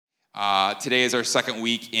Today is our second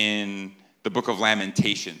week in the book of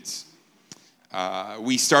Lamentations.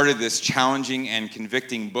 We started this challenging and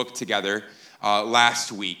convicting book together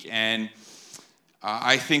last week, and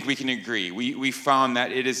I think we can agree. We found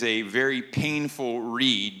that it is a very painful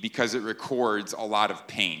read because it records a lot of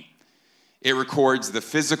pain. It records the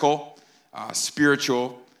physical,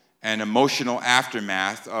 spiritual, and emotional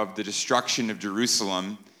aftermath of the destruction of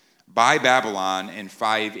Jerusalem by Babylon in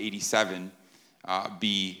 587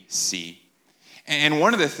 BC. And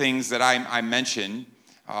one of the things that I mentioned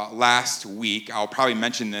last week, I'll probably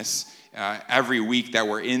mention this every week that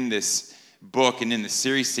we're in this book and in the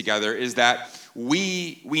series together, is that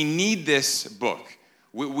we need this book.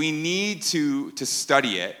 We need to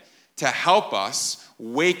study it to help us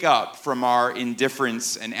wake up from our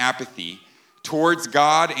indifference and apathy towards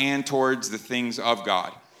God and towards the things of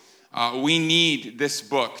God. We need this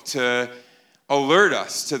book to alert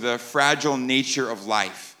us to the fragile nature of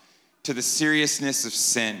life, to the seriousness of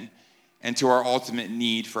sin, and to our ultimate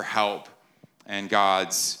need for help and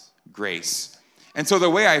God's grace. And so the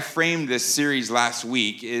way I framed this series last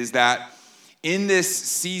week is that in this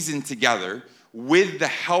season together, with the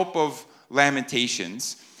help of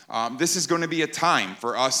Lamentations, this is going to be a time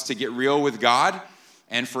for us to get real with God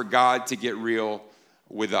and for God to get real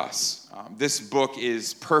with us. This book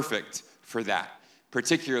is perfect for that,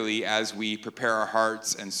 particularly as we prepare our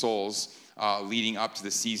hearts and souls leading up to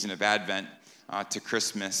the season of Advent, to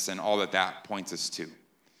Christmas, and all that points us to.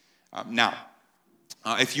 Now,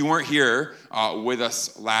 if you weren't here with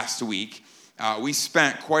us last week, we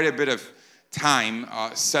spent quite a bit of time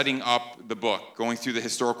setting up the book, going through the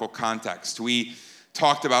historical context. We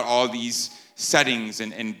talked about all these settings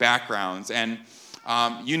and backgrounds, and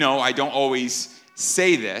I don't always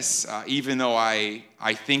say this, even though I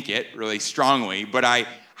think it really strongly, but I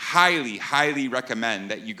highly, highly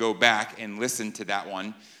recommend that you go back and listen to that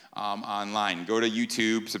one online. Go to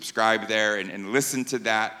YouTube, subscribe there, and listen to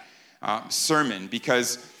that sermon,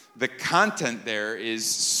 because the content there is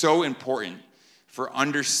so important for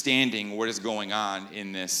understanding what is going on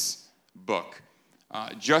in this book.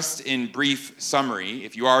 Just in brief summary,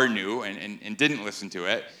 if you are new and didn't listen to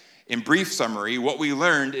it, in brief summary, what we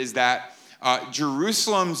learned is that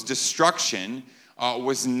Jerusalem's destruction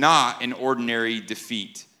was not an ordinary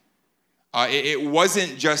defeat. It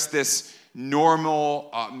wasn't just this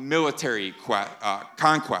normal military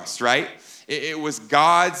conquest, right? It was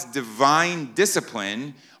God's divine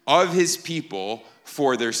discipline of his people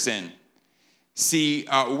for their sin. See,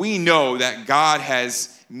 we know that God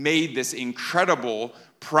has made this incredible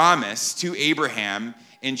promise to Abraham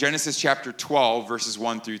in Genesis chapter 12, verses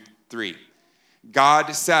 1 through 3. God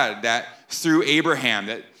said that through Abraham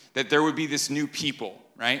that there would be this new people,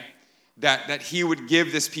 right? That he would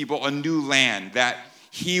give this people a new land, that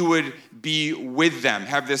he would be with them,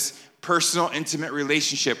 have this personal, intimate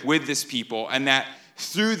relationship with this people, and that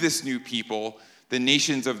through this new people, the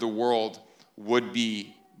nations of the world would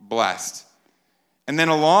be blessed. And then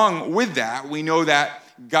along with that, we know that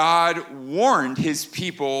God warned his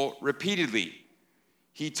people repeatedly.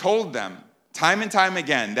 He told them time and time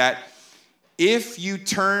again that if you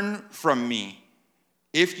turn from me,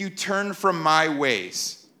 if you turn from my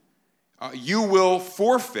ways, you will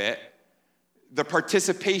forfeit the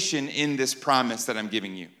participation in this promise that I'm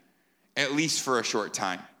giving you, at least for a short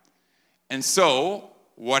time. And so,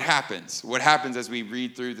 what happens? What happens as we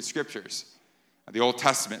read through the scriptures, the Old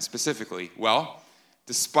Testament specifically? Well,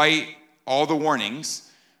 despite all the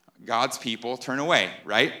warnings, God's people turn away,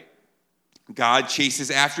 right? God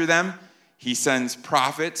chases after them. He sends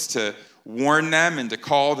prophets to warn them and to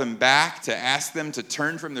call them back, to ask them to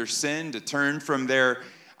turn from their sin, to turn from their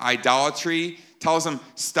idolatry. Tells them,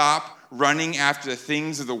 stop running after the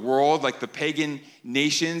things of the world like the pagan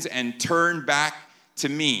nations and turn back to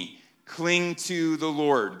me. Cling to the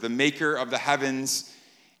Lord, the maker of the heavens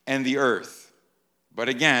and the earth. But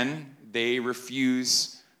again, they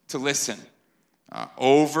refuse to listen.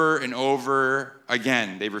 Over and over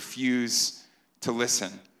again, they refuse to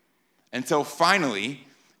listen. Until finally,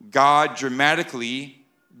 God dramatically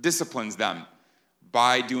disciplines them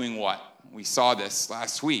by doing what? We saw this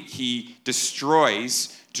last week. He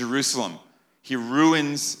destroys Jerusalem. He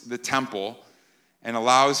ruins the temple and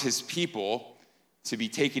allows his people to be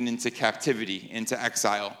taken into captivity, into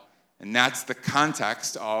exile. And that's the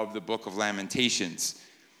context of the book of Lamentations.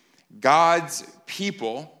 God's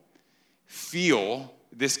people feel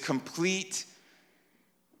this complete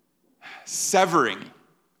severing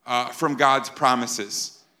from God's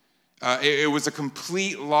promises. It was a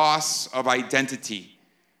complete loss of identity.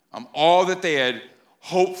 All that they had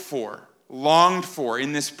hoped for, longed for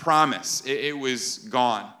in this promise, it was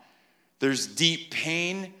gone. There's deep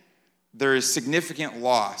pain, there is significant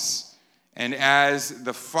loss. And as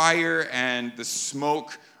the fire and the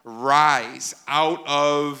smoke rise out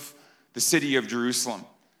of the city of Jerusalem,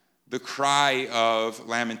 the cry of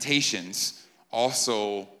lamentations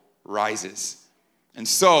also rises. And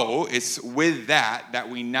so it's with that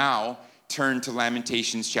we now turn to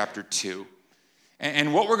Lamentations chapter 2.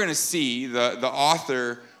 And what we're going to see the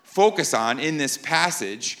author focus on in this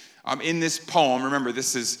passage, in this poem, remember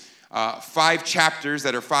this is 5 chapters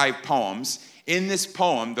that are 5 poems. In this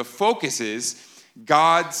poem, the focus is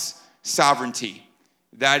God's sovereignty.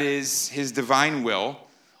 That is his divine will,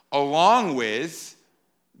 along with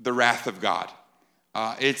the wrath of God.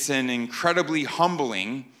 It's an incredibly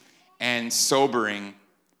humbling and sobering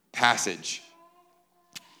passage.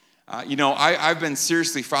 I've been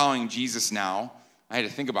seriously following Jesus now. I had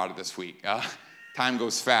to think about it this week. Time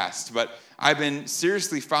goes fast. But I've been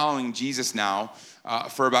seriously following Jesus now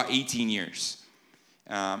for about 18 years.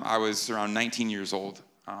 I was around 19 years old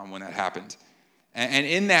when that happened. And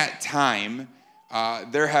in that time,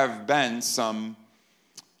 there have been some,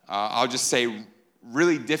 I'll just say,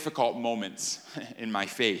 really difficult moments in my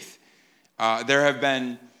faith. There have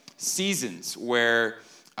been seasons where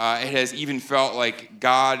it has even felt like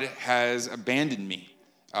God has abandoned me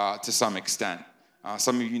to some extent.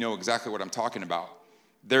 Some of you know exactly what I'm talking about.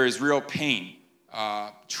 There is real pain,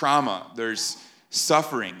 trauma, there's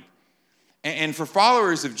suffering. And for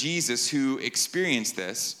followers of Jesus who experience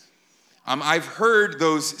this, I've heard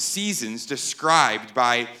those seasons described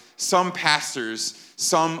by some pastors,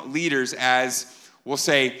 some leaders as, we'll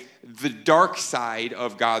say, the dark side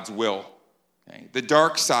of God's will. Okay? The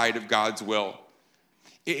dark side of God's will.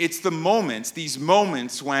 It's the moments, these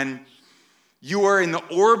moments when you are in the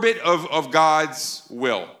orbit of God's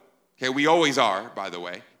will. Okay, we always are, by the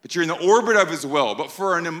way. But you're in the orbit of his will. But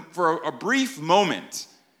for a brief moment,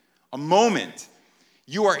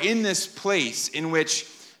 you are in this place in which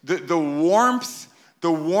the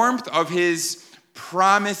warmth of his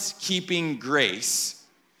promise-keeping grace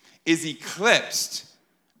is eclipsed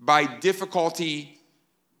by difficulty,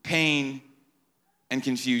 pain, and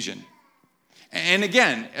confusion. And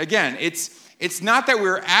again, it's not that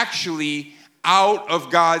we're actually out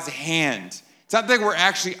of God's hand. It's not that we're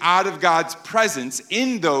actually out of God's presence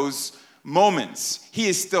in those moments. He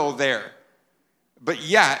is still there. But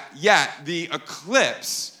yet, the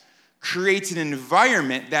eclipse creates an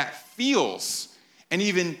environment that feels and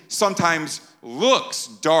even sometimes looks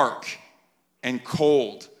dark and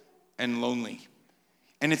cold and lonely.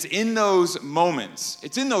 And it's in those moments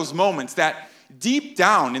that deep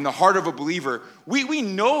down in the heart of a believer, we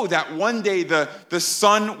know that one day the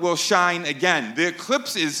sun will shine again. The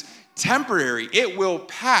eclipse is temporary. It will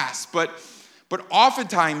pass. But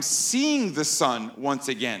oftentimes seeing the sun once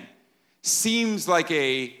again seems like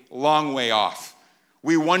a long way off.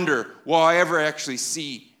 We wonder, will I ever actually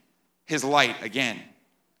see his light again?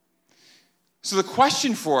 So the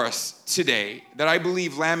question for us today that I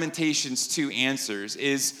believe Lamentations 2 answers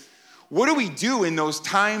is, what do we do in those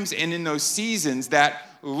times and in those seasons that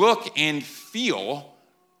look and feel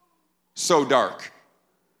so dark?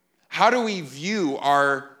 How do we view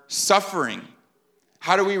our suffering?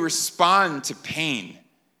 How do we respond to pain?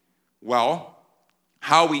 Well,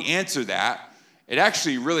 how we answer that, it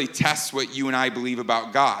actually really tests what you and I believe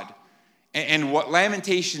about God. And what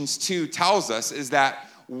Lamentations 2 tells us is that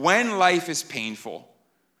when life is painful,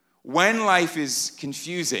 when life is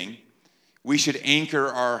confusing, we should anchor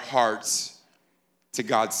our hearts to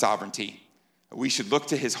God's sovereignty. We should look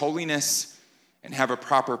to his holiness and have a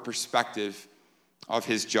proper perspective of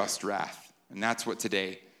his just wrath. And that's what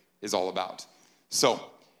today is all about. So,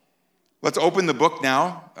 let's open the book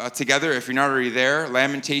now together, if you're not already there,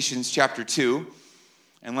 Lamentations chapter 2,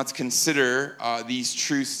 and let's consider these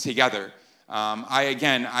truths together.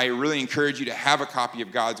 I really encourage you to have a copy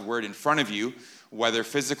of God's word in front of you, whether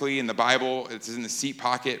physically in the Bible, it's in the seat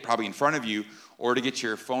pocket, probably in front of you, or to get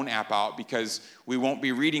your phone app out, because we won't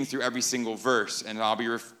be reading through every single verse, and I'll be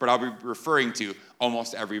referring to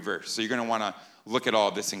almost every verse. So you're going to want to look at all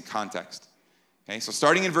of this in context. Okay, so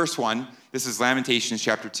starting in verse 1, this is Lamentations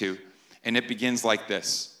chapter 2, and it begins like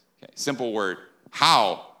this. Okay, simple word,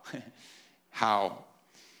 how. How.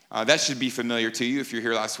 That should be familiar to you if you're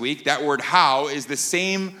here last week. That word how is the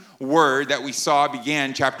same word that we saw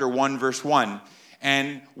began chapter 1, verse 1.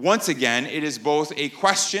 And once again, it is both a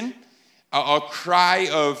question, a cry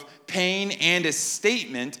of pain, and a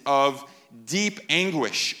statement of deep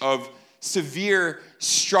anguish, of severe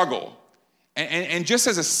struggle. And just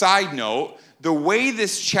as a side note, the way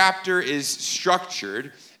this chapter is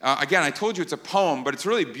structured, again, I told you it's a poem, but it's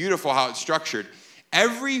really beautiful how it's structured.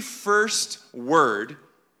 Every first word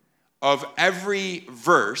of every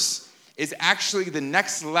verse is actually the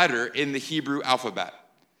next letter in the Hebrew alphabet.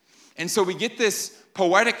 And so we get this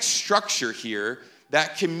poetic structure here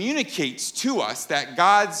that communicates to us that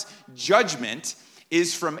God's judgment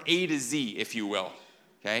is from A to Z, if you will.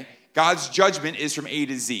 Okay? God's judgment is from A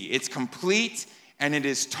to Z. It's complete and it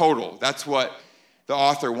is total. That's what the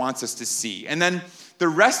author wants us to see. And then the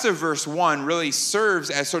rest of verse 1 really serves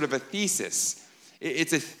as sort of a thesis.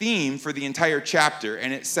 It's a theme for the entire chapter,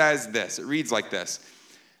 and it says this. It reads like this: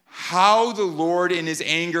 how the Lord in his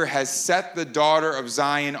anger has set the daughter of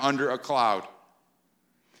Zion under a cloud.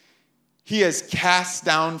 He has cast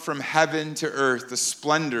down from heaven to earth the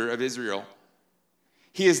splendor of Israel.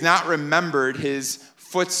 He has not remembered his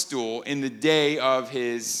footstool in the day of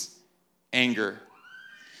his anger.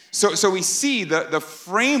 So we see the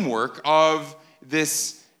framework of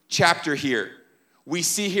this chapter here. We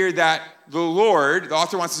see here that the Lord, the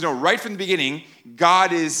author wants us to know right from the beginning,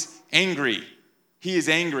 God is angry. He is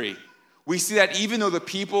angry. We see that even though the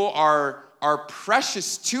people are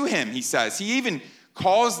precious to him, he says. He even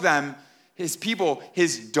calls them, his people,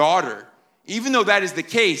 his daughter. Even though that is the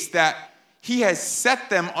case, that he has set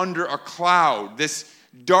them under a cloud, this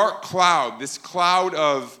dark cloud, this cloud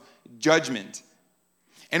of judgment.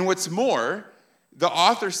 And what's more, the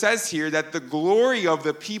author says here that the glory of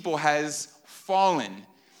the people has fallen,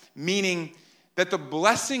 meaning that the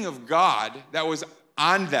blessing of God that was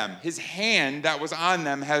on them, his hand that was on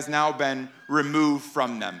them, has now been removed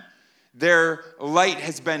from them. Their light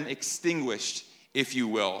has been extinguished, if you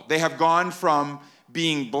will. They have gone from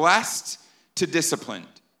being blessed to disciplined,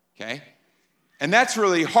 okay? And that's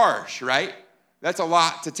really harsh, right? That's a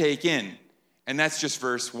lot to take in. And that's just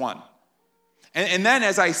verse 1. And then,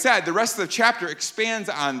 as I said, the rest of the chapter expands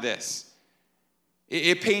on this.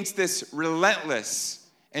 It paints this relentless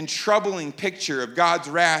and troubling picture of God's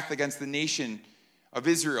wrath against the nation of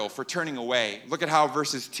Israel for turning away. Look at how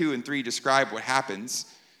verses 2 and 3 describe what happens.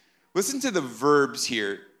 Listen to the verbs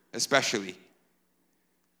here, especially.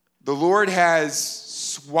 The Lord has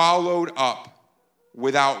swallowed up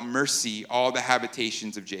without mercy all the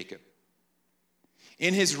habitations of Jacob.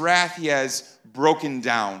 In his wrath, he has broken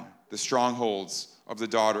down the strongholds of the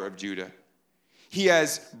daughter of Judah. He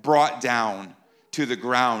has brought down to the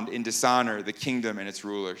ground in dishonor the kingdom and its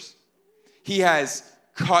rulers. He has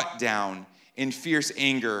cut down in fierce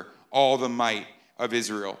anger all the might of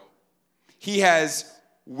Israel. He has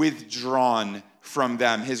withdrawn from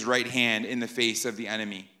them his right hand in the face of the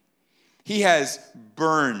enemy. He has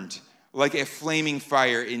burned like a flaming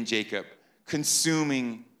fire in Jacob,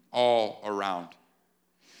 consuming all around.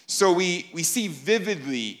 So we see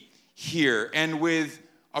vividly here, and with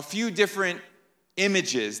a few different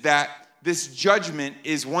images, that this judgment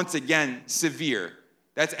is once again severe.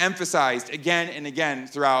 That's emphasized again and again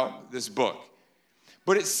throughout this book.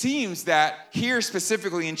 But it seems that here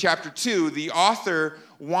specifically in chapter 2, the author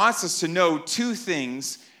wants us to know two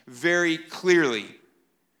things very clearly.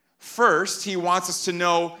 First, he wants us to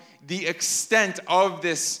know the extent of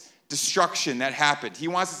this destruction that happened. He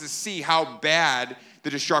wants us to see how bad the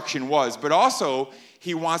destruction was. But also,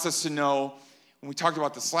 he wants us to know, when we talked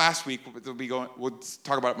about this last week, we'll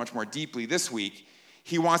talk about it much more deeply this week.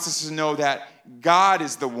 He wants us to know that God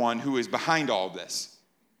is the one who is behind all of this.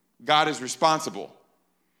 God is responsible.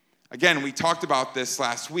 Again, we talked about this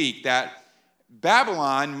last week, that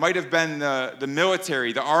Babylon might have been the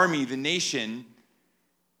military, the army, the nation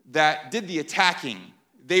that did the attacking.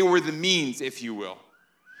 They were the means, if you will.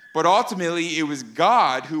 But ultimately, it was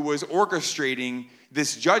God who was orchestrating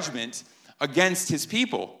this judgment against his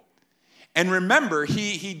people. And remember,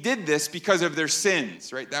 he did this because of their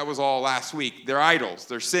sins, right? That was all last week. Their idols,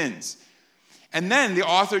 their sins. And then the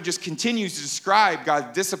author just continues to describe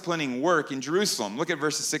God's disciplining work in Jerusalem. Look at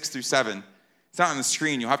verses 6 through 7. It's not on the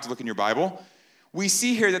screen. You'll have to look in your Bible. We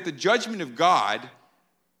see here that the judgment of God,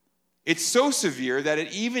 it's so severe that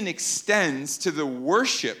it even extends to the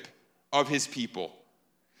worship of his people.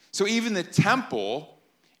 So even the temple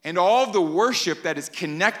and all of the worship that is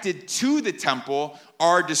connected to the temple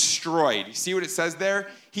are destroyed. You see what it says there?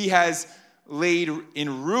 He has laid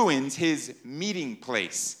in ruins his meeting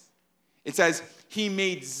place. It says, he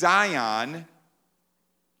made Zion,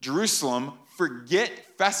 Jerusalem, forget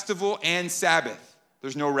festival and Sabbath.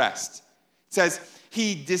 There's no rest. It says,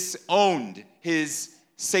 he disowned his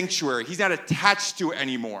sanctuary. He's not attached to it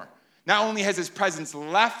anymore. Not only has his presence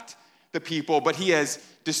left the people, but he has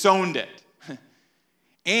disowned it.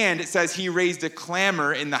 And it says he raised a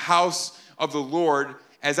clamor in the house of the Lord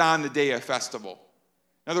as on the day of festival.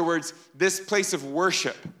 In other words, this place of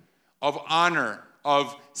worship, of honor,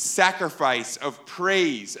 of sacrifice, of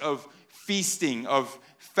praise, of feasting, of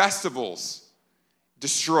festivals,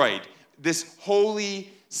 destroyed. This holy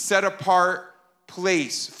set apart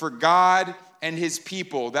place for God and his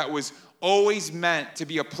people that was always meant to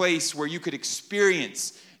be a place where you could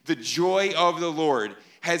experience the joy of the Lord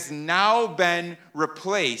has now been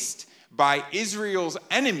replaced by Israel's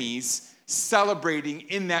enemies celebrating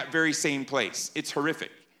in that very same place. It's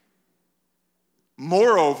horrific.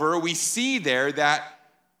 Moreover, we see there that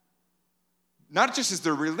not just is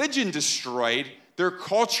their religion destroyed, their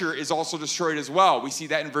culture is also destroyed as well. We see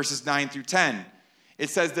that in verses 9 through 10. It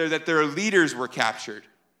says there that their leaders were captured,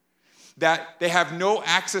 that they have no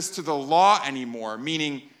access to the law anymore,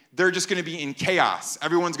 meaning they're just going to be in chaos.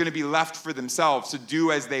 Everyone's going to be left for themselves to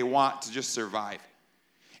do as they want to just survive.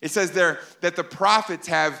 It says there that the prophets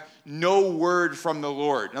have no word from the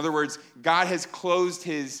Lord. In other words, God has closed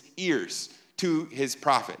his ears to his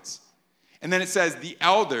prophets. And then it says the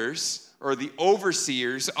elders or the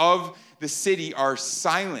overseers of the city are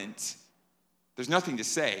silent. There's nothing to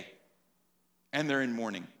say. And they're in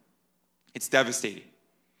mourning. It's devastating.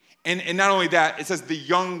 And not only that, it says the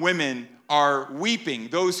young women are weeping.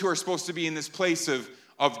 Those who are supposed to be in this place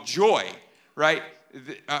of joy, right?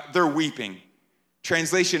 They're weeping.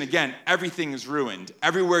 Translation, again, everything is ruined.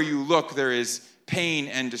 Everywhere you look, there is pain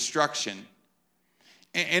and destruction.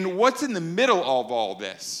 And what's in the middle of all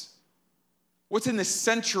this? What's in the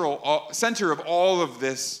center of all of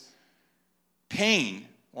this pain?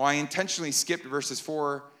 Well, I intentionally skipped verses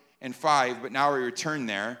 4 and 5, but now we return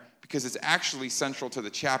there because it's actually central to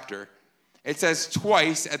the chapter. It says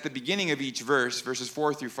twice at the beginning of each verse, verses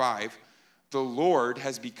 4 through 5, the Lord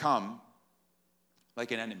has become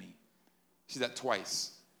like an enemy. See that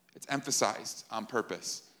twice. It's emphasized on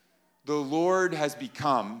purpose. The Lord has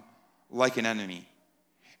become like an enemy.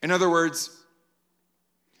 In other words,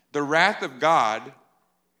 the wrath of God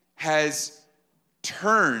has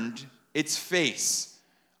turned its face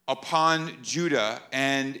upon Judah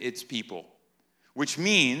and its people, which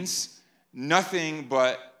means nothing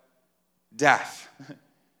but death,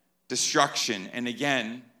 destruction, and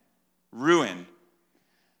again, ruin.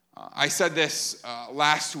 I said this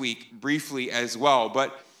last week briefly as well,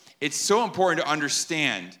 but it's so important to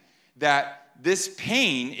understand that this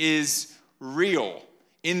pain is real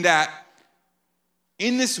in that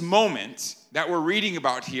in this moment that we're reading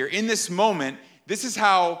about here, in this moment, this is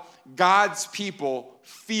how God's people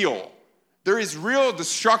feel. There is real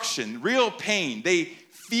destruction, real pain. They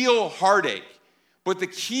feel heartache. But the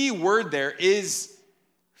key word there is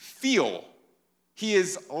feel. He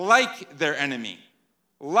is like their enemy.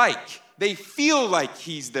 Like. They feel like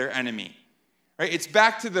he's their enemy. Right? It's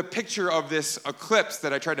back to the picture of this eclipse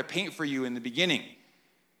that I tried to paint for you in the beginning.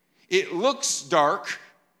 It looks dark.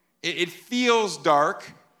 It feels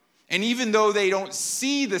dark. And even though they don't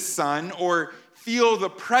see the sun or feel the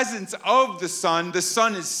presence of the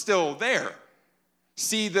sun is still there.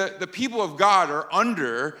 See, the people of God are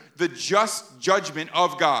under the just judgment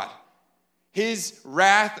of God. His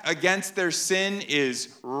wrath against their sin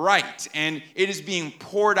is right, and it is being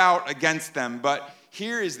poured out against them. But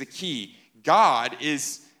here is the key. God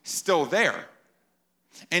is still there.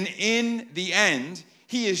 And in the end,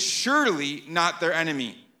 he is surely not their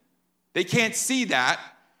enemy. They can't see that.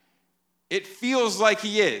 It feels like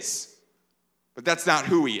he is, but that's not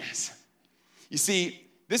who he is. You see,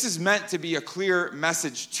 this is meant to be a clear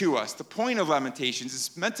message to us. The point of Lamentations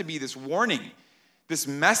is meant to be this warning, this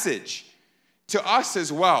message to us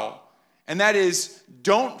as well. And that is,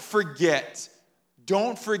 don't forget,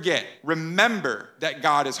 remember that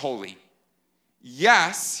God is holy.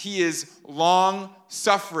 Yes, he is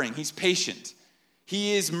long-suffering. He's patient.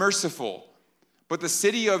 He is merciful. But the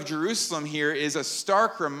city of Jerusalem here is a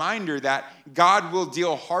stark reminder that God will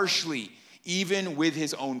deal harshly even with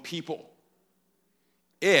his own people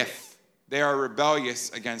if they are rebellious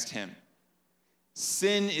against him.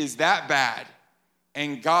 Sin is that bad,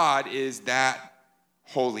 and God is that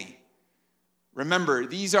holy. Remember,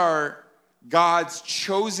 these are God's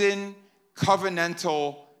chosen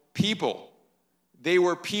covenantal people. They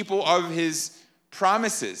were people of his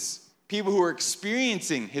promises, people who are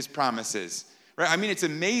experiencing his promises. Right? I mean, it's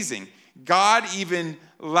amazing. God even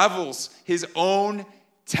levels his own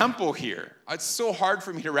temple here. It's so hard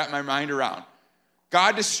for me to wrap my mind around.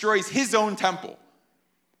 God destroys his own temple,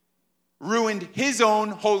 ruined his own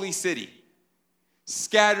holy city,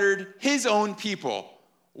 scattered his own people.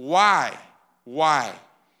 Why? Why?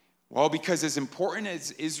 Well, because as important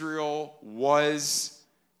as Israel was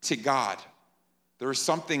to God, there was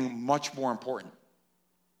something much more important,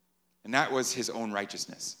 and that was his own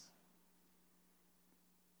righteousness.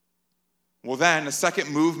 Well, then, the second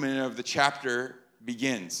movement of the chapter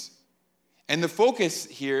begins. And the focus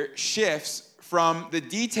here shifts from the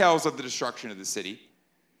details of the destruction of the city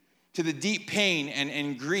to the deep pain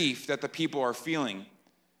and grief that the people are feeling.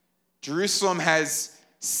 Jerusalem has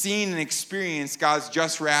seen and experienced God's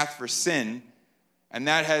just wrath for sin, and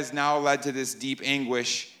that has now led to this deep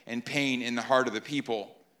anguish and pain in the heart of the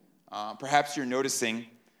people. Perhaps you're noticing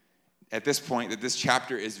at this point that this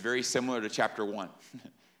chapter is very similar to chapter 1.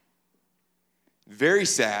 Very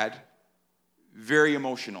sad, very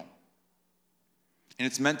emotional. And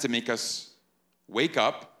it's meant to make us wake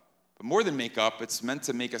up, but more than make up, it's meant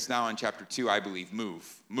to make us now in chapter 2, I believe,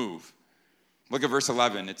 move. Look at verse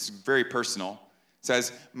 11. It's very personal. It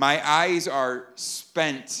says, "My eyes are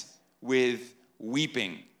spent with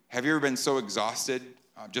weeping." Have you ever been so exhausted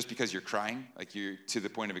just because you're crying, like you're to the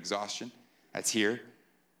point of exhaustion? That's here.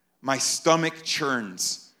 "My stomach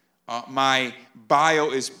churns. My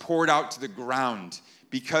bile is poured out to the ground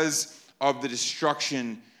because of the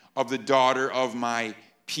destruction of the daughter of my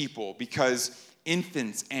people, because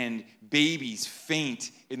infants and babies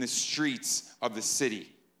faint in the streets of the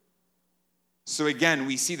city." So again,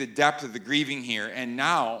 we see the depth of the grieving here, and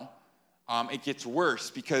now it gets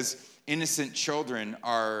worse because innocent children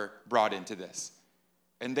are brought into this,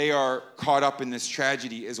 and they are caught up in this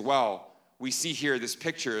tragedy as well. We see here this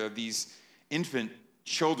picture of these infant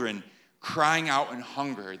children crying out in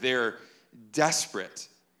hunger. They're desperate.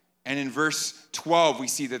 And in verse 12, we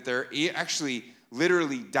see that they're actually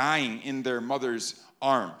literally dying in their mother's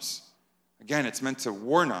arms. Again, it's meant to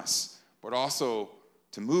warn us, but also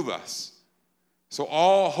to move us. So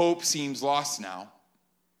all hope seems lost now.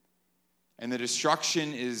 And the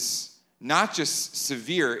destruction is not just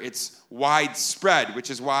severe, it's widespread, which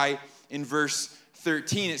is why in verse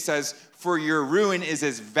 13 it says, "For your ruin is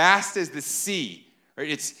as vast as the sea." Right?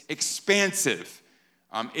 It's expansive.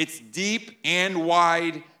 It's deep and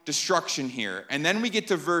wide destruction here. And then we get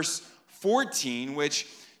to verse 14, which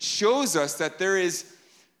shows us that there's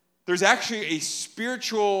actually a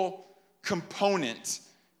spiritual component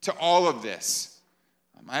to all of this.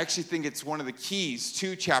 I actually think it's one of the keys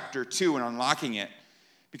to chapter 2 and unlocking it.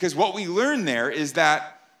 Because what we learn there is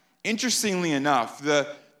that, interestingly enough,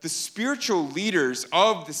 the spiritual leaders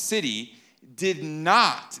of the city did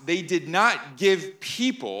not give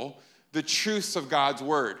people the truths of God's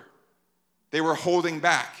word. They were holding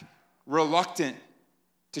back, reluctant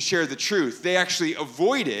to share the truth. They actually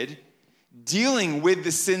avoided dealing with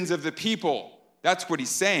the sins of the people. That's what he's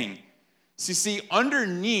saying. So you see,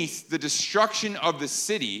 underneath the destruction of the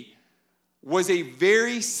city was a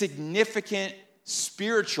very significant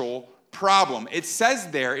spiritual problem. It says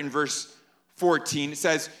there in verse 14, it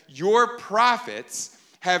says, "Your prophets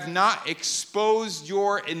have not exposed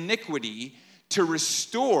your iniquity to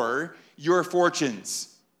restore your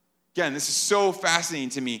fortunes." Again, this is so fascinating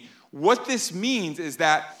to me. What this means is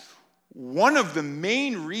that one of the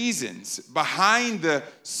main reasons behind the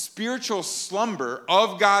spiritual slumber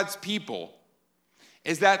of God's people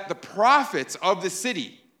is that the prophets of the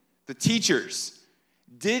city, the teachers,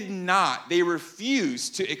 they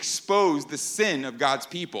refused to expose the sin of God's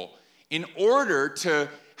people in order to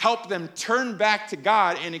help them turn back to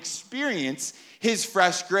God and experience his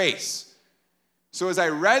fresh grace. So as I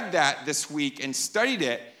read that this week and studied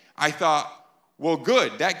it, I thought, well,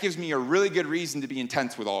 good. That gives me a really good reason to be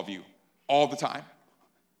intense with all of you all the time.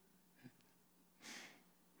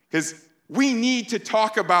 Because we need to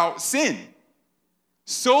talk about sin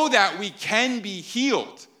so that we can be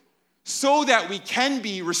healed, so that we can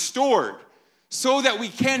be restored, so that we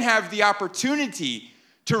can have the opportunity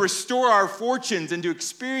to restore our fortunes and to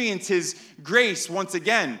experience his grace once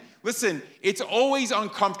again. Listen, it's always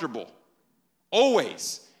uncomfortable.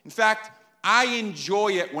 Always. In fact, I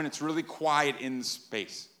enjoy it when it's really quiet in the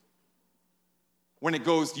space. When it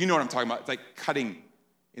goes, you know what I'm talking about. It's like cutting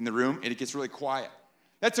in the room and it gets really quiet.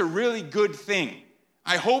 That's a really good thing.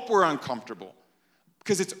 I hope we're uncomfortable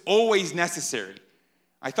because it's always necessary.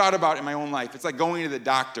 I thought about it in my own life. It's like going to the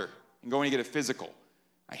doctor and going to get a physical.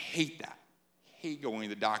 I hate that. I hate going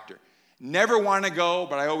to the doctor. Never want to go,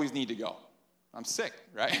 but I always need to go. I'm sick,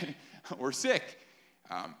 right? We're sick.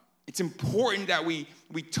 It's important that we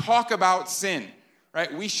talk about sin,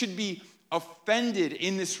 right? We should be offended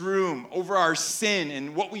in this room over our sin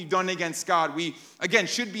and what we've done against God. We, again,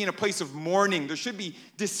 should be in a place of mourning. There should be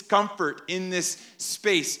discomfort in this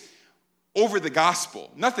space over the gospel.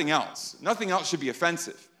 Nothing else. Nothing else should be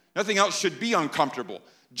offensive. Nothing else should be uncomfortable.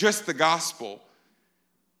 Just the gospel.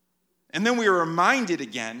 And then we are reminded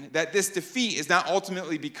again that this defeat is not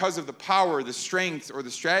ultimately because of the power, the strength, or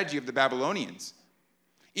the strategy of the Babylonians.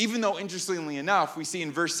 Even though, interestingly enough, we see in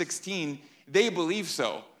verse 16, they believe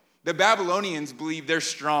so. The Babylonians believe they're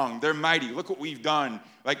strong, they're mighty. Look what we've done.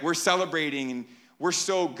 Like, we're celebrating and we're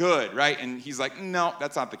so good, right? And he's like, no,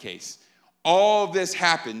 that's not the case. All this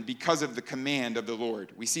happened because of the command of the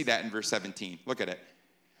Lord. We see that in verse 17. Look at it.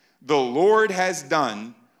 The Lord has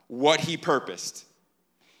done what he purposed.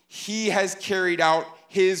 He has carried out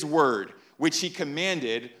his word, which he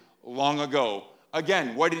commanded long ago.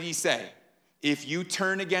 Again, what did he say? If you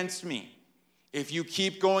turn against me, if you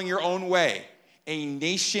keep going your own way, a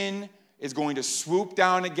nation is going to swoop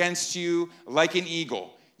down against you like an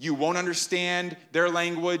eagle. You won't understand their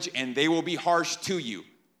language, and they will be harsh to you.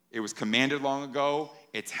 It was commanded long ago.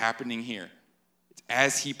 It's happening here. It's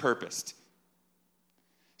as he purposed.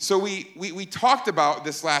 So we talked about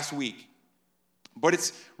this last week, but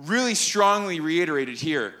it's really strongly reiterated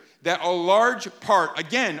here that a large part,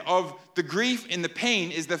 again, of the grief and the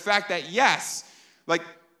pain is the fact that, yes, like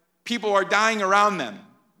people are dying around them.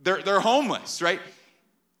 They're homeless, right?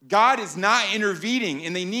 God is not intervening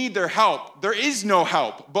and they need their help. There is no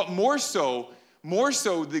help, but more so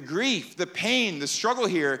the grief, the pain, the struggle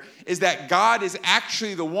here is that God is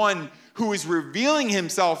actually the one who is revealing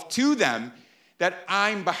himself to them that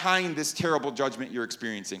I'm behind this terrible judgment you're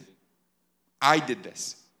experiencing. I did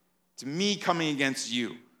this. It's me coming against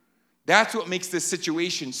you. That's what makes this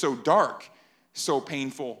situation so dark, so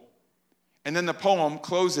painful. And then the poem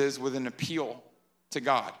closes with an appeal to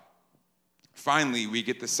God. Finally, we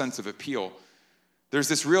get the sense of appeal. There's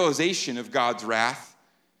this realization of God's wrath,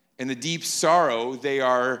 and the deep sorrow they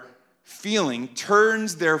are feeling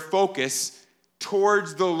turns their focus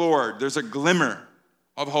towards the Lord. There's a glimmer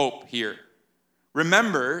of hope here.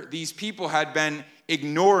 Remember, these people had been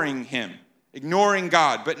ignoring him, ignoring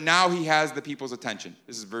God, but now he has the people's attention.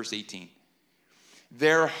 This is verse 18.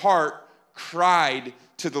 Their heart cried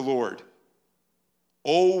to the Lord.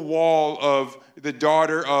 O wall of the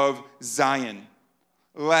daughter of Zion,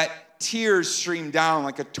 let tears stream down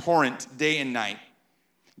like a torrent day and night.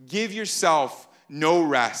 Give yourself no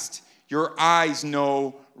rest, your eyes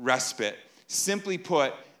no respite. Simply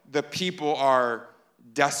put, the people are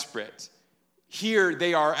desperate. Here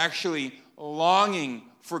they are actually longing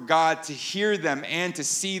for God to hear them and to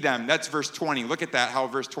see them. That's verse 20. Look at that, how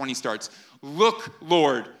verse 20 starts. Look,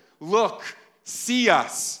 Lord, look, see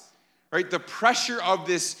us. Right? The pressure of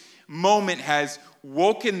this moment has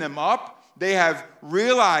woken them up. They have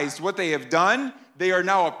realized what they have done. They are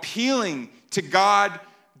now appealing to God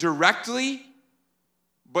directly,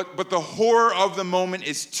 but the horror of the moment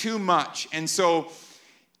is too much. And so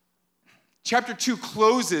chapter 2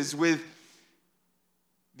 closes with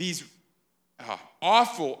these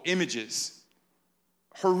awful images,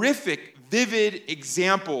 horrific, vivid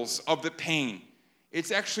examples of the pain. It's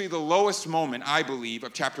actually the lowest moment, I believe,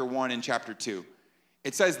 of chapter 1 and chapter 2.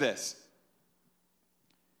 It says this: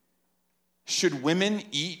 should women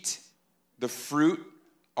eat the fruit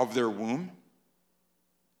of their womb,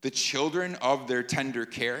 the children of their tender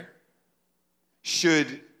care?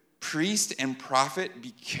 Should priest and prophet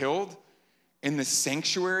be killed in the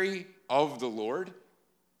sanctuary of the Lord?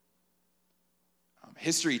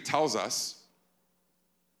 History tells us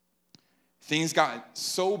things got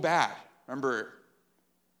so bad. Remember,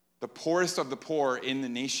 the poorest of the poor in the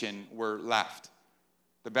nation were left.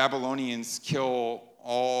 The Babylonians kill a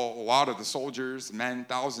lot of the soldiers, men,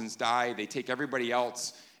 thousands die. They take everybody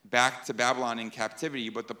else back to Babylon in captivity,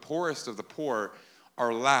 but the poorest of the poor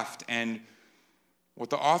are left. And what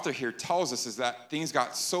the author here tells us is that things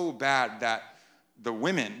got so bad that the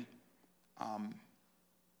women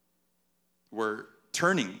were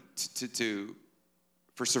turning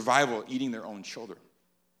for survival, eating their own children.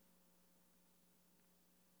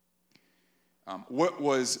 What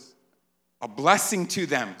was a blessing to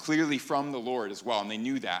them, clearly from the Lord as well, and they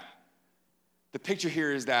knew that. The picture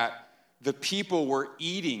here is that the people were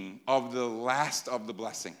eating of the last of the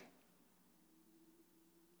blessing.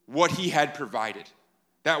 What he had provided.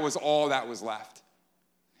 That was all that was left.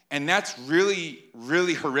 And that's really,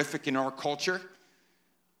 really horrific in our culture.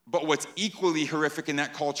 But what's equally horrific in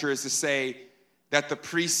that culture is to say that the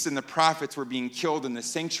priests and the prophets were being killed in the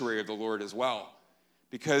sanctuary of the Lord as well.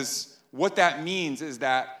 Because what that means is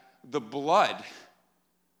that the blood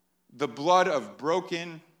of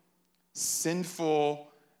broken, sinful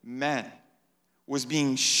men was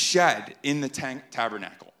being shed in the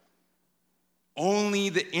tabernacle. Only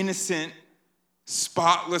the innocent,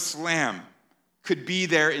 spotless lamb could be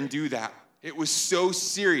there and do that. It was so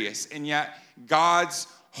serious, and yet God's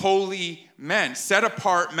holy men, set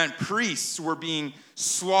apart men, priests, were being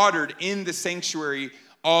slaughtered in the sanctuary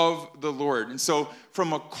of the Lord. And so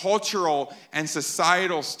from a cultural and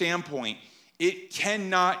societal standpoint, it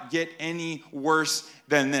cannot get any worse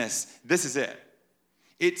than this. This is it.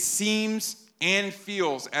 It seems and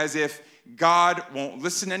feels as if God won't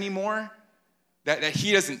listen anymore, that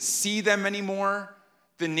he doesn't see them anymore,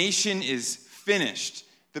 The nation is finished.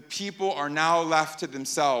 The people are now left to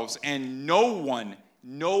themselves, and no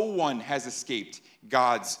one has escaped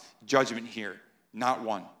God's judgment here. Not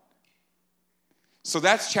one. So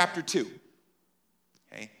that's chapter 2.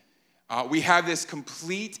 Okay? We have this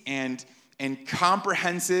complete and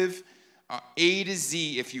comprehensive A to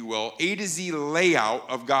Z, if you will, A to Z layout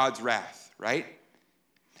of God's wrath, right?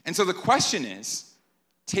 And so the question is,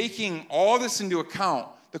 taking all this into account,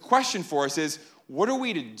 the question for us is, what are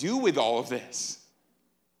we to do with all of this?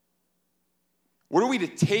 What are we to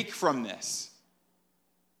take from this?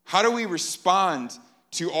 How do we respond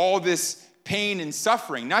to all this pain and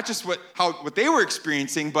suffering? Not just what they were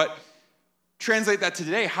experiencing, but translate that to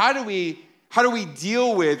today. How do we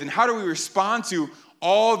deal with and how do we respond to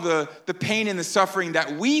all the pain and the suffering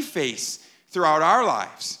that we face throughout our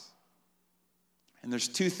lives? And there's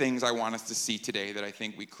 2 things I want us to see today that I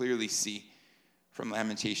think we clearly see from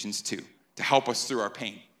Lamentations 2 to help us through our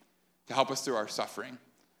pain, to help us through our suffering.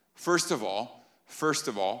 First of all,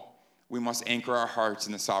 we must anchor our hearts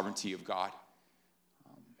in the sovereignty of God.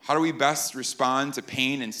 How do we best respond to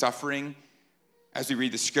pain and suffering as we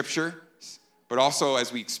read the scripture, but also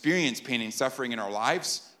as we experience pain and suffering in our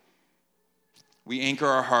lives? We anchor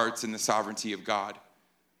our hearts in the sovereignty of God.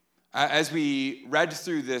 As we read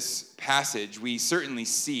through this passage, we certainly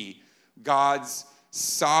see God's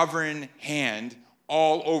sovereign hand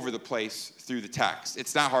all over the place through the text.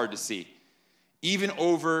 It's not hard to see.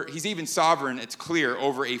 He's even sovereign, it's clear,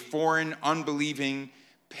 over a foreign, unbelieving,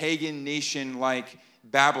 pagan nation like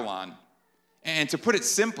Babylon. And to put it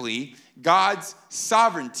simply, God's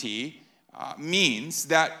sovereignty means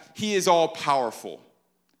that he is all-powerful.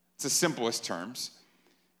 It's the simplest terms.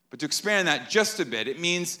 But to expand that just a bit, it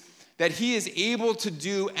means that he is able to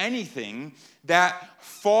do anything that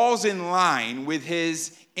falls in line with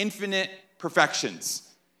his infinite perfections.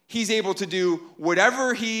 He's able to do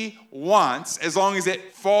whatever he wants as long as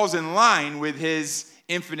it falls in line with his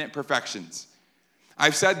infinite perfections.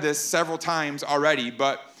 I've said this several times already,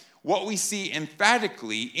 but what we see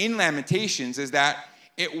emphatically in Lamentations is that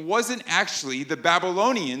it wasn't actually the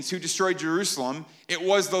Babylonians who destroyed Jerusalem, it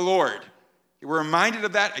was the Lord. We're reminded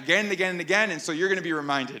of that again and again and again, and so you're going to be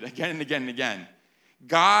reminded again and again and again.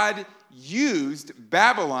 God used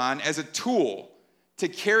Babylon as a tool to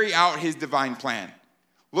carry out his divine plan.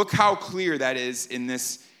 Look how clear that is in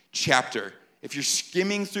this chapter. If you're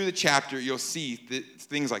skimming through the chapter, you'll see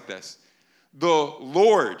things like this. The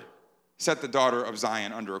Lord set the daughter of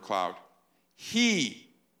Zion under a cloud. He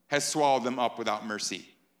has swallowed them up without mercy.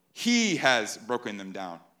 He has broken them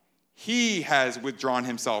down. He has withdrawn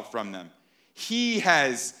himself from them. He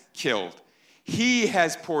has killed. He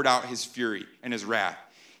has poured out his fury and his wrath.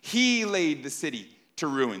 He laid the city to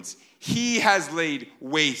ruins. He has laid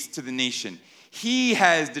waste to the nation. He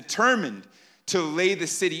has determined to lay the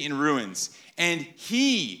city in ruins, and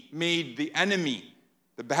he made the enemy,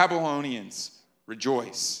 the Babylonians,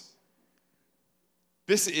 rejoice.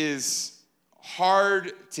 This is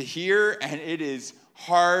hard to hear, and it is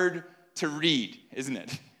hard to read, isn't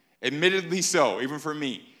it? Admittedly so, even for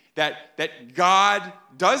me, that God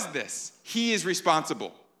does this. He is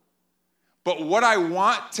responsible. But what I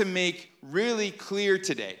want to make really clear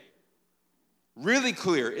today,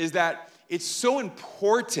 is that it's so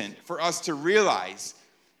important for us to realize,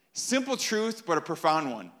 simple truth, but a profound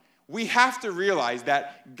one. We have to realize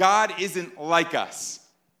that God isn't like us.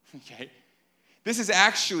 Okay? This is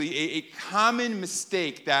actually a common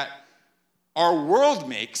mistake that our world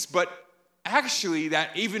makes, but actually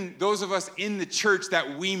that even those of us in the church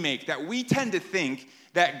that we make, that we tend to think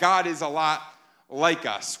that God is a lot like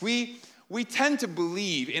us. We tend to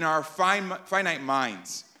believe in our finite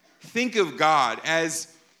minds, think of God as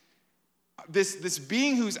this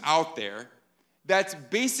being who's out there that's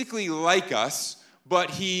basically like us, but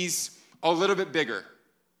he's a little bit bigger.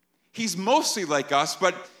 He's mostly like us,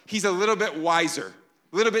 but he's a little bit wiser,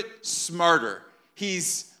 a little bit smarter.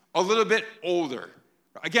 He's a little bit older.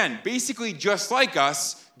 Again, basically just like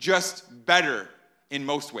us, just better in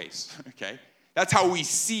most ways, okay? That's how we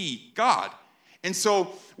see God. And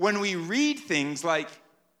so when we read things like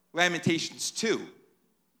Lamentations 2,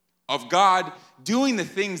 of God doing the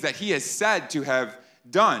things that he has said to have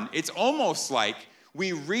done, it's almost like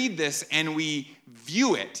we read this and we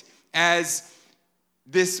view it as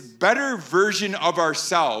this better version of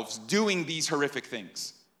ourselves doing these horrific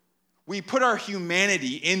things. We put our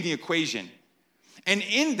humanity in the equation. And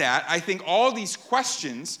in that, I think all these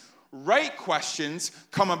questions, right questions,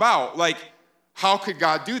 come about. Like, how could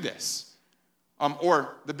God do this?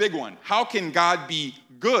 Or the big one, how can God be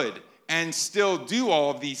good and still do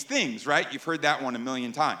all of these things, right? You've heard that one a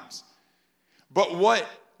million times. But what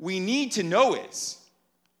we need to know is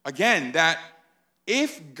again, that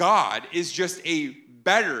if God is just a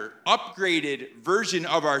better, upgraded version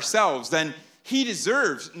of ourselves, then he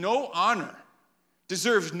deserves no honor,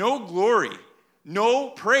 deserves no glory, no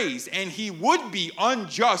praise, and he would be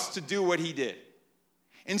unjust to do what he did.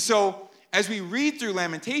 And so, as we read through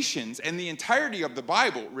Lamentations and the entirety of the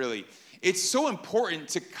Bible, really, it's so important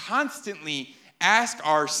to constantly ask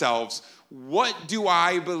ourselves, what do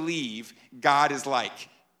I believe God is like?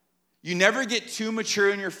 You never get too mature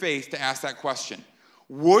in your faith to ask that question.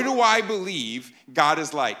 What do I believe God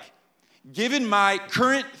is like? Given my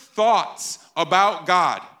current thoughts about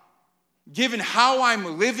God, given how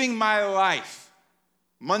I'm living my life,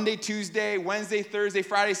 Monday, Tuesday, Wednesday, Thursday,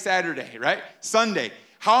 Friday, Saturday, right? Sunday,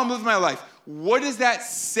 how I'm living my life, what does that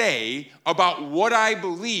say about what I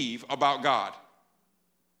believe about God?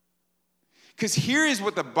 Because here is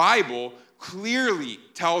what the Bible clearly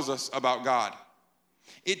tells us about God.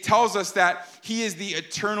 It tells us that he is the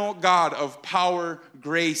eternal God of power,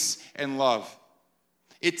 grace, and love.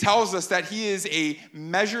 It tells us that he is a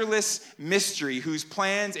measureless mystery whose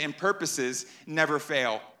plans and purposes never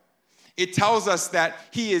fail. It tells us that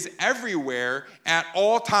he is everywhere at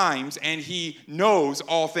all times and he knows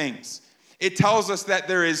all things. It tells us that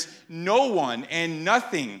there is no one and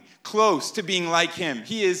nothing close to being like him.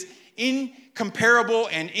 He is incomparable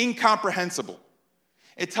and incomprehensible.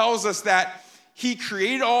 It tells us that he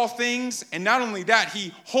created all things, and not only that,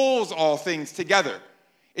 he holds all things together.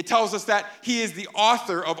 It tells us that he is the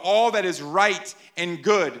author of all that is right and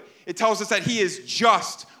good. It tells us that he is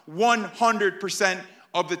just 100%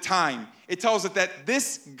 of the time. It tells us that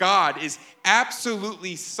this God is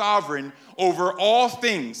absolutely sovereign over all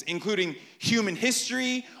things, including human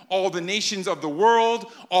history, all the nations of the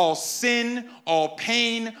world, all sin, all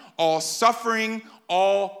pain, all suffering,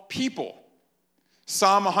 all people.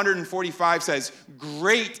 Psalm 145 says,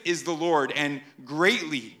 "Great is the Lord and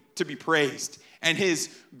greatly to be praised, and his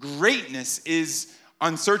greatness is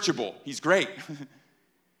unsearchable." He's great.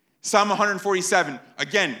 Psalm 147,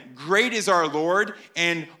 again, great is our Lord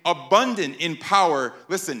and abundant in power.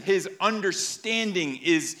 Listen, his understanding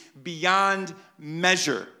is beyond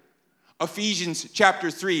measure. Ephesians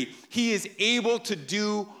chapter 3, he is able to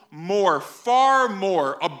do more, far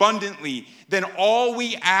more abundantly than all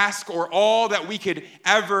we ask or all that we could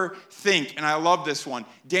ever think. And I love this one.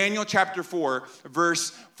 Daniel chapter 4,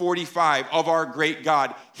 verse 45, of our great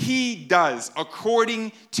God. He does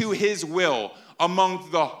according to his will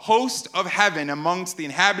among the host of heaven, amongst the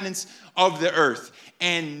inhabitants of the earth.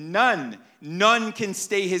 And none can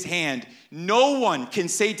stay his hand. No one can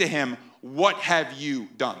say to him, "What have you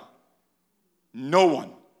done?" No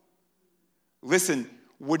one. Listen,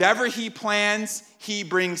 whatever he plans, he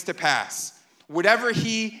brings to pass. Whatever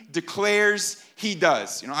he declares, he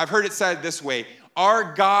does. I've heard it said this way: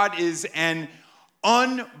 our God is an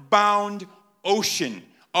unbound ocean,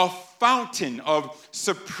 a fountain of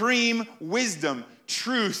supreme wisdom,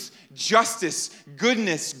 truth, justice,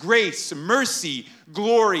 goodness, grace, mercy,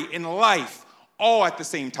 glory, and life, all at the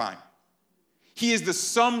same time. He is the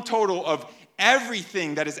sum total of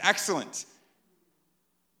everything that is excellent.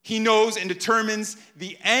 He knows and determines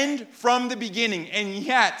the end from the beginning, and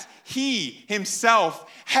yet he himself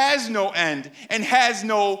has no end and has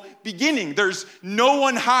no beginning. There's no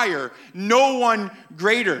one higher, no one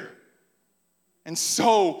greater. And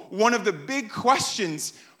so, one of the big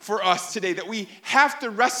questions for us today that we have to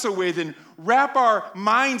wrestle with and wrap our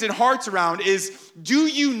minds and hearts around is, do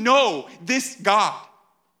you know this God?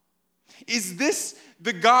 Is this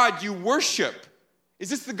the God you worship? Is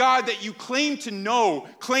this the God that you claim to know,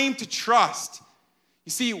 claim to trust?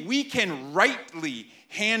 You see, we can rightly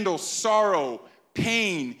handle sorrow,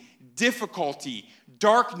 pain, difficulty,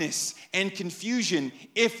 darkness, and confusion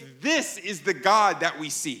if this is the God that we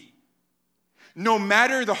see. No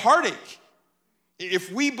matter the heartache,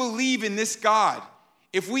 if we believe in this God,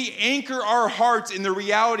 if we anchor our hearts in the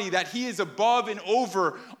reality that he is above and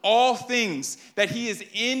over all things, that he is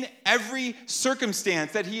in every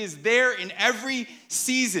circumstance, that he is there in every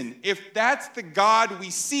season, if that's the God we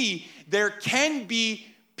see, there can be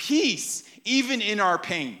peace even in our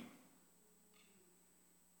pain.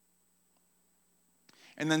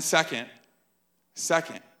 And then second,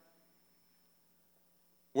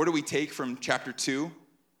 what do we take from chapter 2?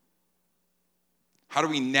 How do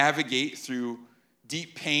we navigate through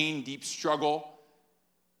deep pain, deep struggle,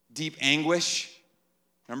 deep anguish?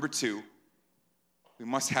 Number 2, we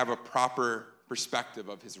must have a proper perspective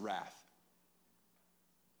of his wrath.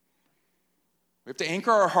 We have to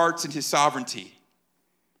anchor our hearts in his sovereignty,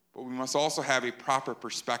 but we must also have a proper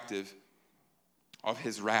perspective of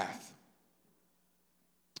his wrath.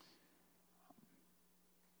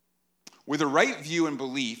 with a right view and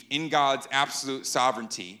belief in God's absolute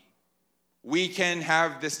sovereignty, we can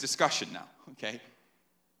have this discussion now, okay?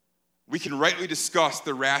 We can rightly discuss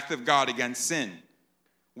the wrath of God against sin.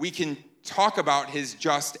 We can talk about his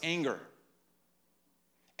just anger.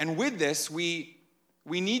 And with this, we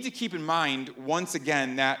need to keep in mind, once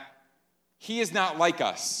again, that he is not like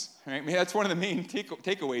us. Right? That's one of the main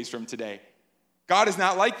takeaways from today. God is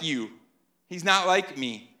not like you. He's not like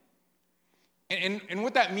me. And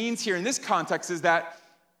what that means here in this context is that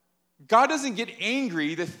God doesn't get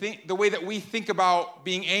angry the way that we think about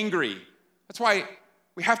being angry. That's why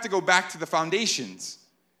we have to go back to the foundations.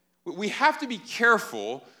 We have to be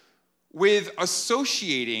careful with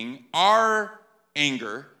associating our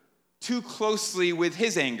anger too closely with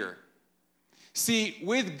his anger. See,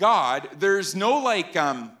 with God, there's no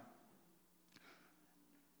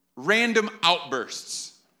random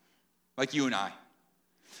outbursts like you and I.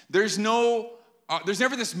 There's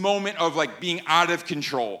never this moment of being out of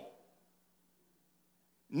control.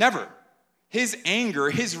 Never. His anger,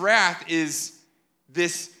 his wrath is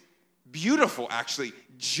this beautiful, actually,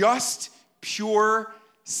 just, pure,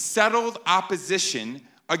 settled opposition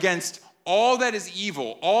against all that is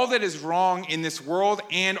evil, all that is wrong in this world,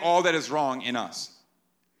 and all that is wrong in us.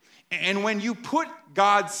 And when you put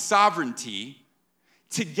God's sovereignty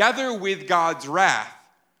together with God's wrath,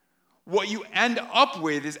 what you end up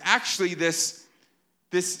with is actually this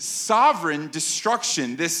sovereign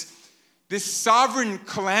destruction, this sovereign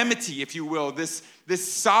calamity, if you will, this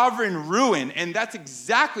sovereign ruin. And that's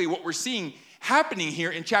exactly what we're seeing happening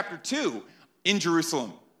here in chapter 2 in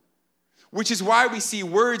Jerusalem. Which is why we see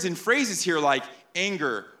words and phrases here like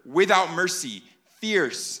anger, without mercy,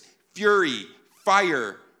 fierce, fury,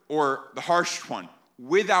 fire, or the harsh one,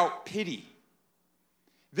 without pity.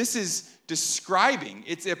 This is describing,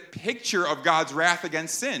 it's a picture of God's wrath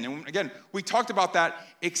against sin. And again, we talked about that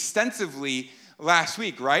extensively last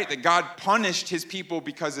week, right? That God punished his people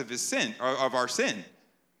because of his sin, of our sin.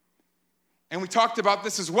 And we talked about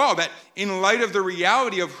this as well, that in light of the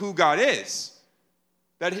reality of who God is,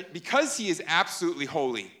 that because he is absolutely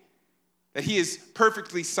holy, that he is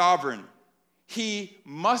perfectly sovereign, he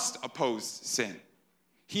must oppose sin.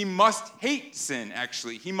 He must hate sin,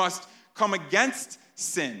 actually. He must come against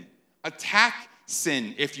sin, attack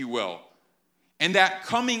sin, if you will. And that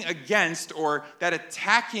coming against, or that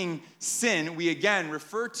attacking sin, we again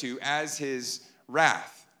refer to as his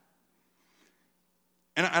wrath.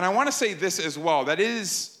 And I want to say this as well, that it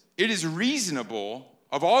is reasonable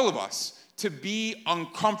of all of us to be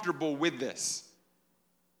uncomfortable with this.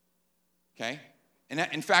 Okay? And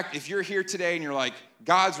in fact, if you're here today and you're like,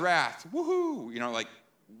 God's wrath, woohoo,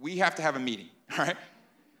 we have to have a meeting, all right?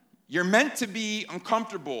 You're meant to be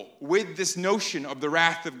uncomfortable with this notion of the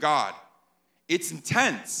wrath of God. It's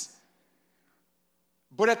intense.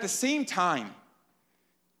 But at the same time,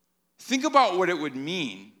 think about what it would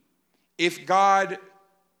mean if God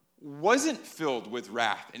wasn't filled with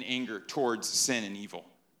wrath and anger towards sin and evil.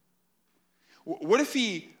 What if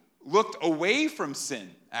he looked away from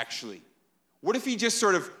sin, actually? What if he just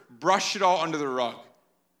sort of brushed it all under the rug?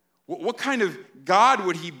 What kind of God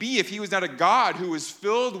would he be if he was not a God who was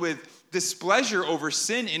filled with displeasure over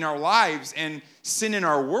sin in our lives and sin in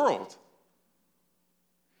our world?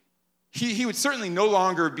 He would certainly no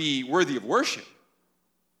longer be worthy of worship.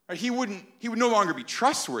 Right? He would no longer be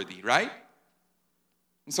trustworthy, right?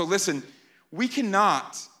 And so listen, we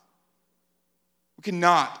cannot,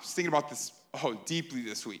 thinking about this deeply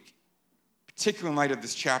this week, particularly in light of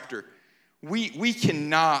this chapter, we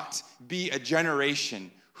cannot be a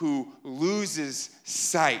generation who loses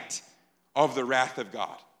sight of the wrath of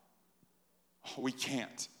God. We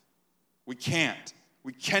can't. We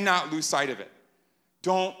cannot lose sight of it.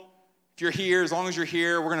 If you're here, as long as you're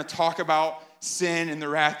here, we're going to talk about sin and the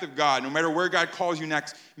wrath of God. No matter where God calls you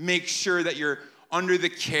next, make sure that you're under the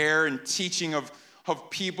care and teaching of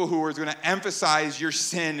people who are going to emphasize your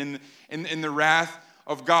sin and the wrath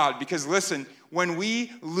of God. Because listen, when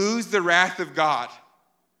we lose the wrath of God,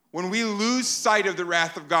 when we lose sight of the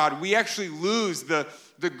wrath of God, we actually lose the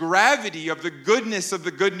gravity of the goodness of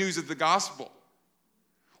the good news of the gospel.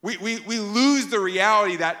 We lose the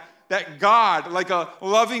reality that God, like a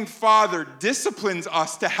loving father, disciplines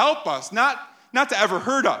us to help us, not to ever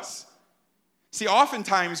hurt us. See,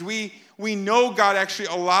 oftentimes we know God actually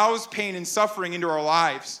allows pain and suffering into our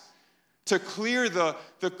lives to clear the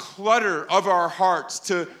clutter of our hearts,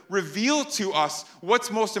 to reveal to us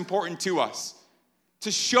what's most important to us, to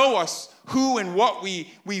show us who and what we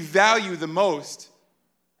value the most.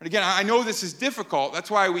 And again, I know this is difficult. That's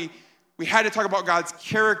why we had to talk about God's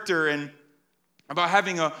character and about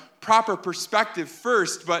having a proper perspective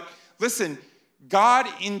first. But listen, God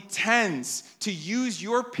intends to use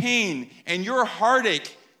your pain and your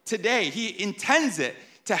heartache today. He intends it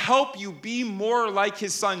to help you be more like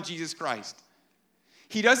his son, Jesus Christ.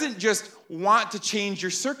 He doesn't just want to change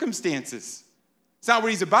your circumstances. It's not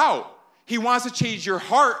what he's about. He wants to change your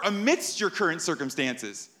heart amidst your current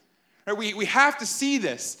circumstances. Right? We have to see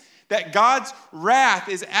this, that God's wrath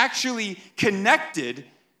is actually connected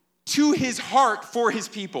to his heart for his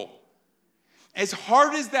people. As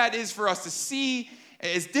hard as that is for us to see,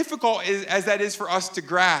 as difficult as that is for us to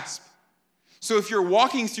grasp. So if you're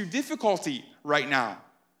walking through difficulty right now,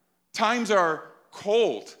 times are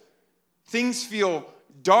cold, things feel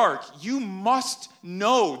dark, you must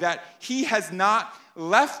know that he has not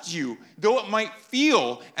left you, though it might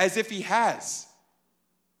feel as if he has.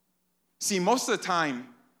 See, most of the time,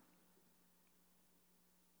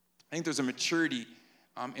 I think there's a maturity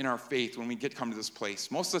in our faith when we come to this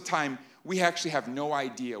place. Most of the time, we actually have no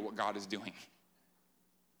idea what God is doing.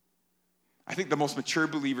 I think the most mature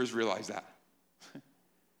believers realize that.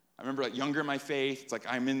 I remember younger in my faith, it's like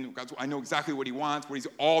I know exactly what he wants, what he's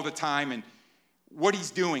all the time, and what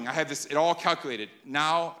he's doing. I have it all calculated.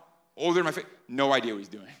 Now, older in my faith, no idea what he's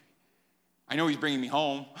doing. I know he's bringing me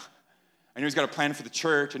home. I know he's got a plan for the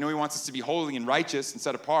church. I know he wants us to be holy and righteous and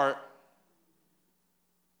set apart.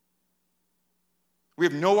 We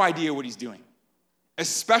have no idea what he's doing,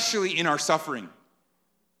 especially in our suffering,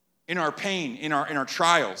 in our pain, in our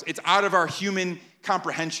trials. It's out of our human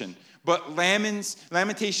comprehension. But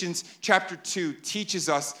Lamentations chapter 2 teaches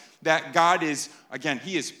us that God is, again,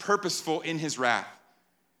 he is purposeful in his wrath,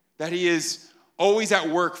 that he is always at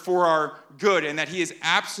work for our good, and that he is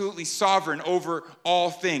absolutely sovereign over all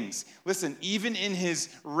things. Listen, even in his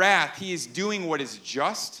wrath, he is doing what is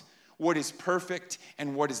just, what is perfect,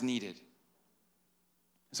 and what is needed.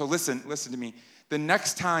 So listen to me. The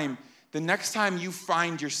next time you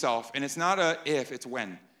find yourself, and it's not a if, it's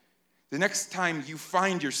when. The next time you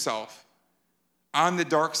find yourself on the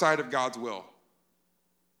dark side of God's will,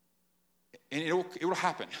 and it will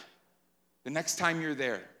happen. The next time you're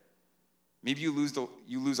there, maybe you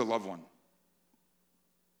lose a loved one.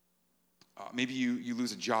 Maybe you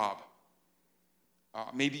lose a job.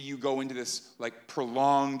 Maybe you go into this like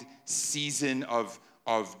prolonged season of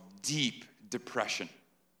deep depression.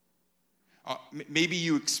 Maybe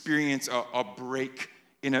you experience a break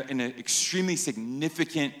in an extremely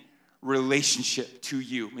significant relationship to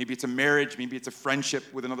you. Maybe it's a marriage, maybe it's a friendship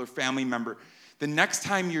with another family member. The next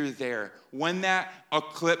time you're there, when that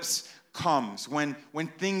eclipse comes, when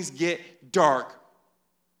things get dark,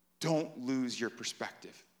 don't lose your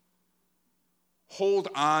perspective. Hold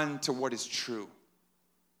on to what is true.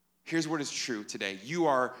 Here's what is true today. You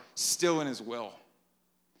are still in his will.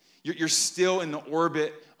 You're still in the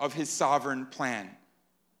orbit of his sovereign plan.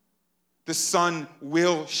 The sun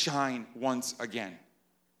will shine once again.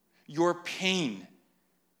 Your pain,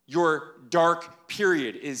 your dark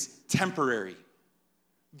period is temporary.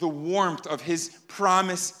 The warmth of his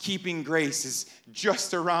promise-keeping grace is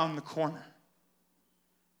just around the corner.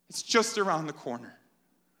 It's just around the corner.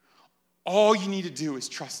 All you need to do is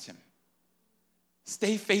trust him.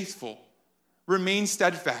 Stay faithful. Remain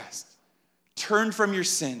steadfast. Turn from your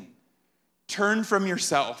sin. Turn from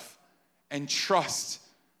yourself and trust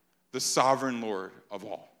the sovereign Lord of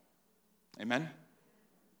all. Amen?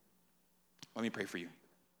 Let me pray for you.